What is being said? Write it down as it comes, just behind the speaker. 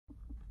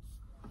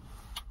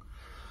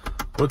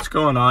What's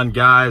going on,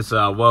 guys?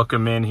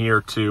 Welcome in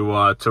here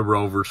to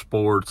Rover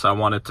Sports. I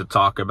wanted to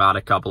talk about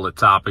a couple of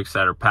topics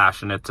that are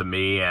passionate to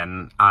me,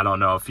 and I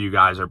don't know if you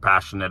guys are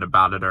passionate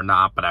about it or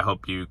not, but I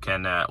hope you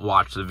can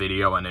watch the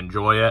video and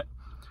enjoy it.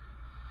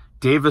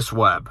 Davis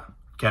Webb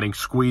getting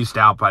squeezed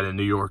out by the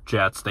New York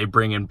Jets. They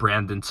bring in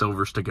Brandon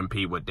Silvers to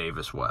compete with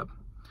Davis Webb.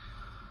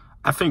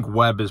 I think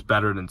Webb is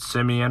better than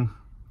Simeon,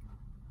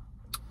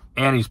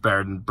 and he's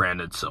better than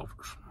Brandon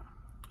Silvers.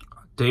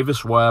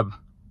 Davis Webb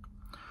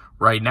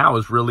right now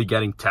is really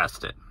getting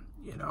tested,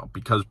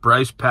 because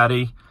Bryce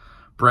Petty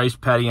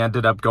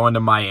ended up going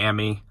to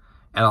Miami,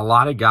 and a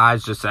lot of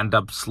guys just end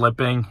up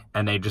slipping,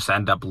 and they just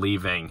end up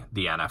leaving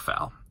the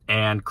NFL.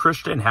 And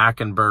Christian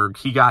Hackenberg,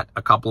 he got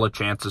a couple of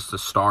chances to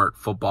start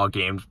football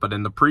games, but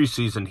in the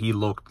preseason, he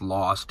looked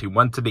lost. He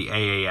went to the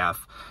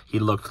AAF. He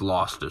looked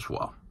lost as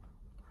well.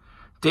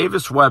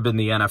 Davis Webb in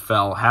the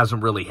NFL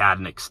hasn't really had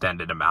an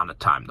extended amount of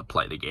time to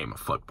play the game of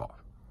football.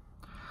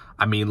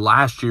 I mean,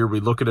 last year, we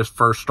look at his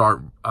first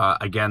start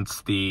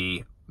against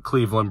the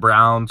Cleveland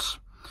Browns.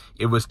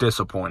 It was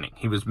disappointing.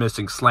 He was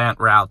missing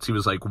slant routes. He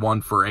was like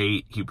 1 for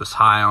 8. He was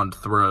high on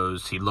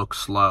throws. He looked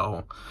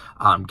slow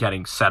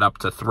getting set up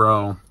to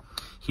throw.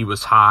 He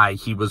was high.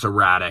 He was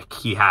erratic.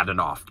 He had an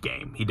off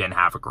game. He didn't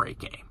have a great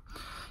game.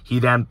 He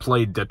then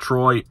played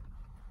Detroit.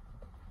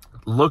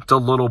 Looked a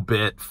little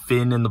bit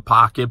thin in the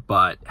pocket,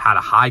 but had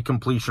a high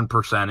completion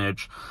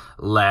percentage,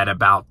 led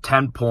about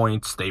 10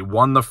 points. They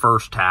won the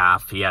first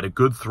half. He had a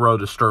good throw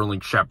to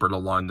Sterling Shepard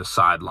along the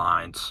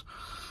sidelines.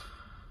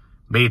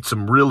 Made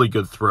some really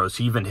good throws.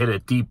 He even hit a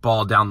deep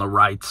ball down the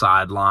right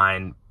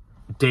sideline.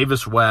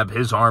 Davis Webb,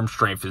 his arm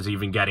strength is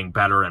even getting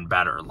better and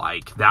better.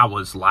 Like, that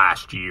was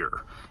last year.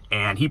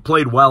 And he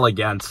played well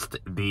against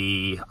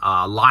the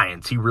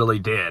Lions. He really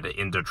did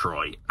in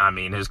Detroit. I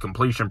mean, his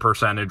completion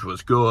percentage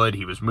was good.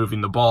 He was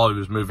moving the ball. He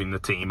was moving the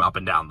team up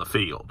and down the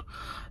field.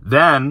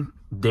 Then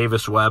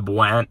Davis Webb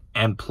went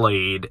and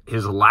played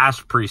his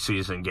last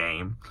preseason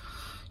game.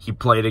 He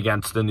played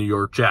against the New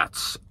York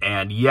Jets.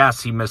 And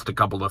yes, he missed a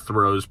couple of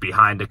throws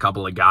behind a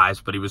couple of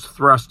guys, but he was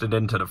thrusted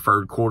into the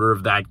third quarter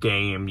of that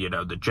game.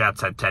 The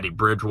Jets had Teddy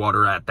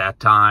Bridgewater at that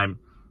time.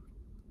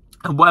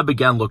 And Webb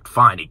again looked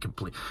fine. He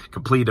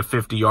completed a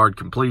 50-yard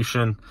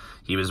completion.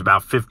 He was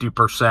about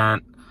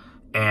 50%,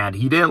 and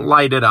he didn't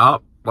light it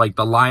up. Like,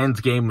 the Lions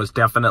game was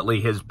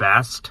definitely his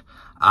best.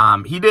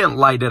 He didn't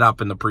light it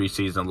up in the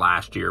preseason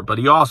last year, but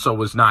he also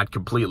was not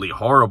completely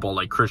horrible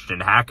like Christian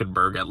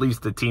Hackenberg. At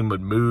least the team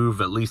would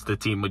move. At least the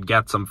team would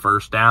get some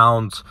first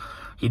downs.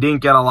 He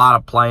didn't get a lot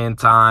of playing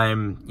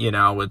time.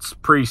 It's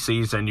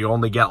preseason. You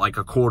only get like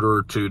a quarter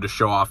or two to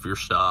show off your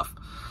stuff.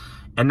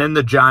 And then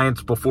the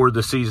Giants, before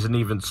the season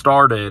even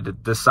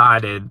started,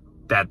 decided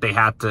that they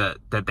had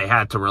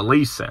to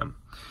release him.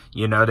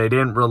 They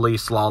didn't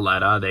release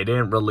Lauletta. They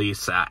didn't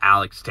release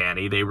Alex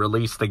Tanney. They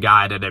released the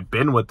guy that had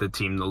been with the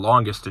team the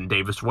longest in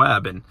Davis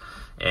Webb.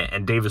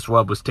 And Davis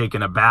Webb was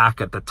taken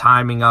aback at the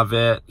timing of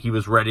it. He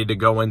was ready to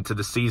go into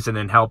the season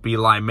and help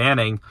Eli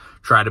Manning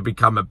try to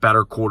become a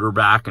better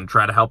quarterback and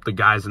try to help the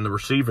guys in the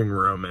receiving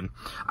room. And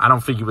I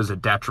don't think he was a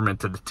detriment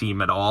to the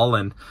team at all.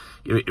 And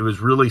it was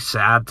really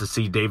sad to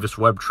see Davis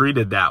Webb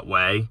treated that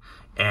way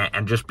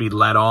and just be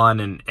let on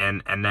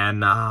and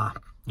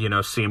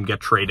then see him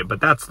get traded.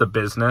 But that's the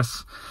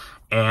business.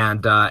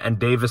 And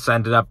Davis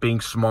ended up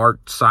being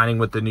smart, signing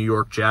with the New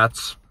York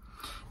Jets.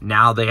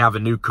 Now they have a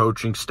new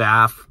coaching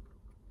staff.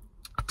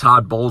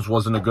 Todd Bowles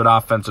wasn't a good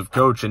offensive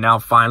coach, and now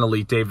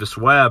finally Davis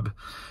Webb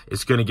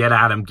is going to get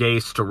Adam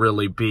Gase to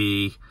really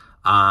be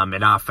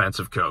an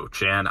offensive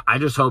coach. And I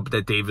just hope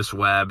that Davis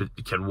Webb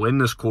can win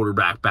this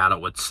quarterback battle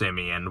with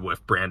Simeon,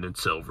 with Brandon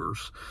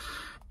Silvers.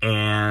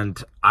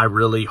 And I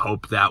really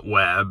hope that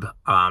Webb,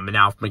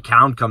 now if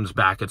McCown comes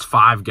back, it's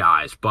 5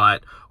 guys.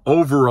 But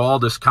overall,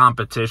 this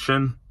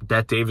competition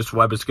that Davis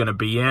Webb is going to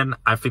be in,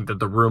 I think that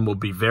the room will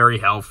be very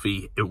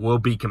healthy. It will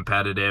be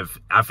competitive.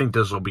 I think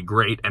this will be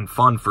great and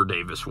fun for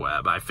Davis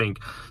Webb. I think,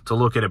 to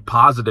look at it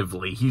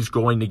positively, he's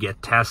going to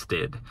get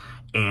tested.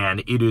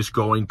 And it is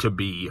going to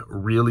be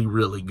really,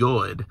 really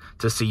good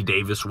to see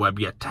Davis Webb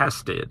get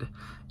tested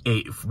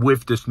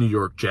with this New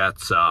York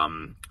Jets,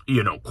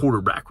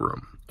 quarterback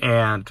room.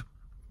 And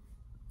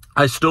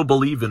I still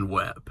believe in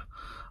Webb.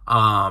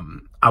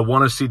 I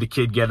want to see the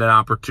kid get an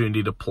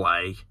opportunity to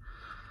play.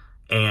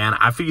 And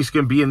I think he's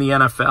going to be in the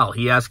NFL.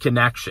 He has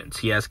connections.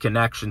 He has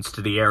connections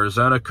to the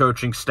Arizona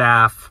coaching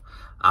staff.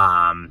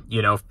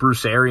 If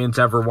Bruce Arians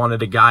ever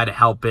wanted a guy to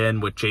help in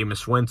with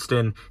Jameis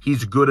Winston,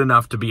 he's good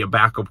enough to be a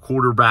backup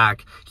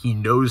quarterback. He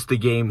knows the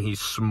game. He's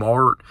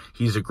smart.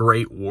 He's a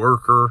great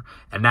worker.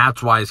 And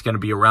that's why he's going to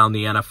be around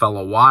the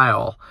NFL a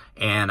while.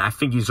 And I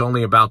think he's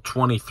only about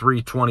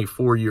 23,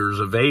 24 years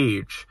of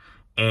age.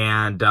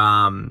 And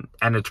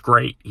it's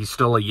great. He's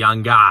still a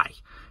young guy.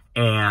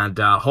 And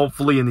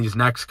hopefully in these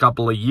next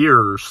couple of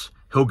years,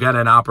 he'll get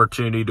an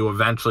opportunity to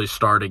eventually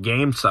start a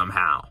game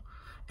somehow.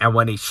 And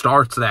when he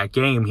starts that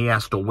game, he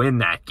has to win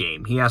that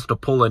game. He has to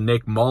pull a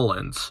Nick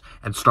Mullins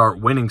and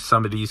start winning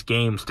some of these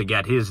games to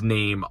get his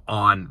name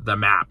on the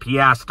map. He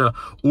has to,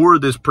 or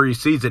this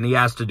preseason, he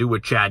has to do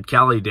what Chad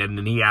Kelly did,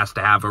 and he has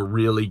to have a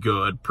really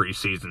good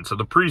preseason. So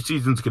the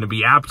preseason's going to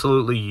be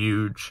absolutely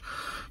huge.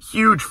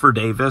 Huge for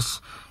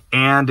Davis.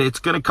 And it's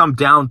going to come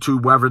down to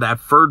whether that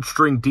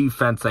third-string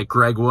defense that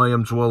Greg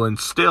Williams will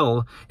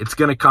instill, it's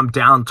going to come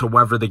down to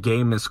whether the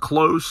game is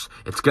close.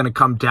 It's going to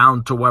come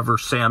down to whether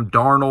Sam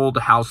Darnold,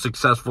 how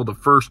successful the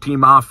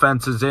first-team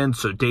offense is in,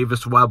 so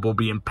Davis Webb will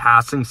be in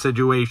passing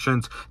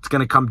situations. It's going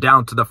to come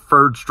down to the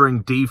third-string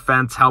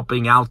defense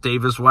helping out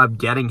Davis Webb,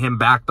 getting him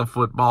back the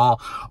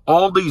football.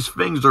 All these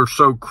things are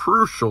so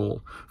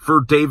crucial for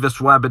Davis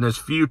Webb in his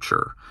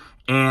future.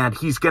 And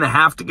he's going to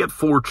have to get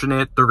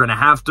fortunate. They're going to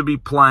have to be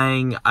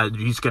playing.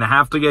 He's going to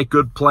have to get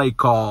good play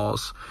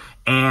calls.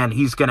 And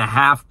he's going to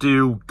have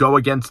to go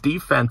against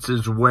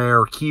defenses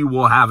where he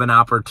will have an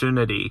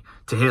opportunity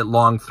to hit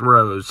long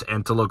throws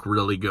and to look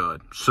really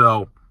good.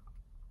 So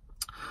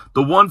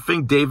the one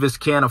thing Davis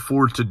can't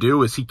afford to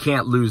do is he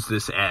can't lose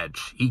this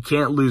edge. He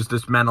can't lose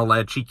this mental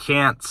edge. He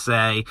can't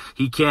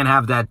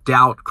have that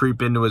doubt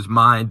creep into his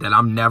mind that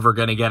I'm never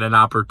going to get an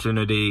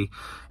opportunity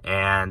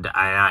and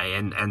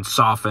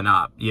soften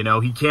up. You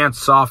know, he can't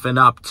soften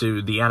up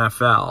to the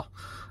NFL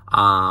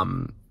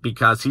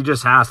because he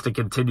just has to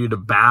continue to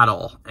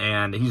battle.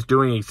 And he's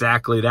doing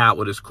exactly that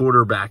with his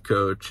quarterback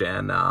coach.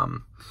 And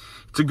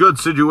it's a good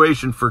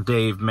situation for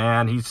Dave,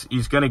 man.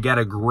 He's going to get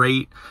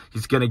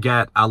he's going to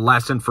get a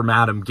lesson from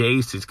Adam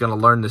Gase. He's going to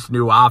learn this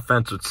new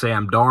offense with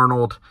Sam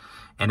Darnold.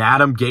 And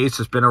Adam Gase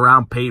has been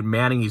around Peyton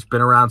Manning. He's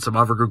been around some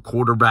other good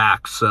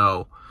quarterbacks.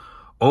 So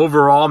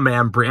overall,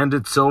 man,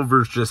 Brandon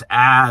Silvers just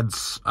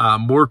adds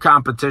more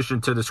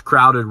competition to this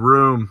crowded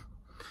room.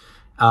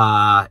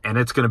 And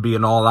it's going to be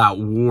an all-out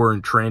war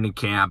in training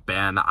camp.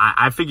 And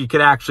I think it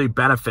could actually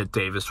benefit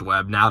Davis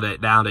Webb now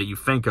that you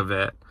think of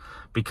it,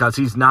 because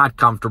he's not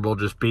comfortable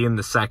just being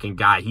the second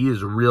guy. He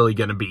is really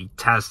going to be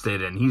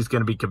tested, and he's going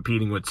to be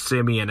competing with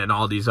Simeon and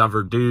all these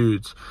other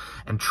dudes.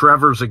 And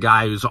Trevor's a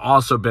guy who's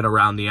also been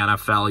around the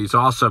NFL. He's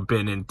also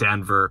been in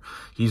Denver.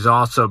 He's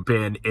also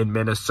been in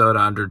Minnesota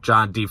under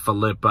John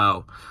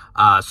DeFilippo.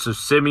 So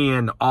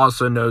Simeon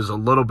also knows a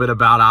little bit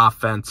about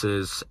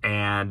offenses,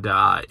 and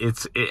I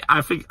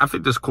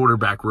think this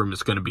quarterback room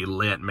is going to be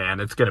lit, man.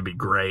 It's going to be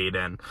great,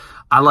 and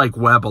I like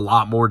Webb a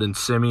lot more than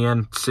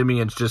Simeon.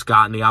 Simeon's just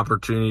gotten the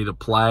opportunity to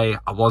play.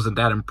 I wasn't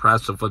that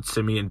impressed with what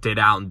Simeon did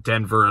out in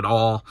Denver at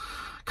all.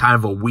 Kind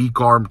of a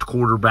weak-armed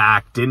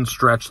quarterback, didn't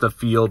stretch the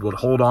field, would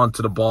hold on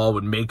to the ball,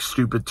 would make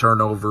stupid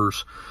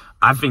turnovers.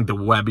 I think the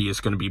Webby is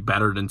going to be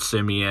better than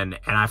Simeon,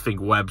 and I think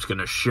Webb's going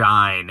to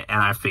shine,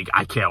 and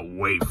I can't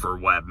wait for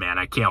Webb, man.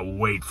 I can't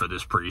wait for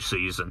this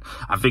preseason.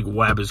 I think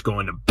Webb is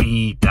going to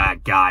be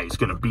that guy. He's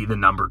going to be the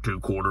number 2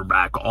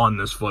 quarterback on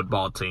this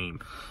football team.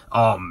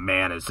 Oh,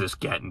 man, is this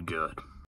getting good.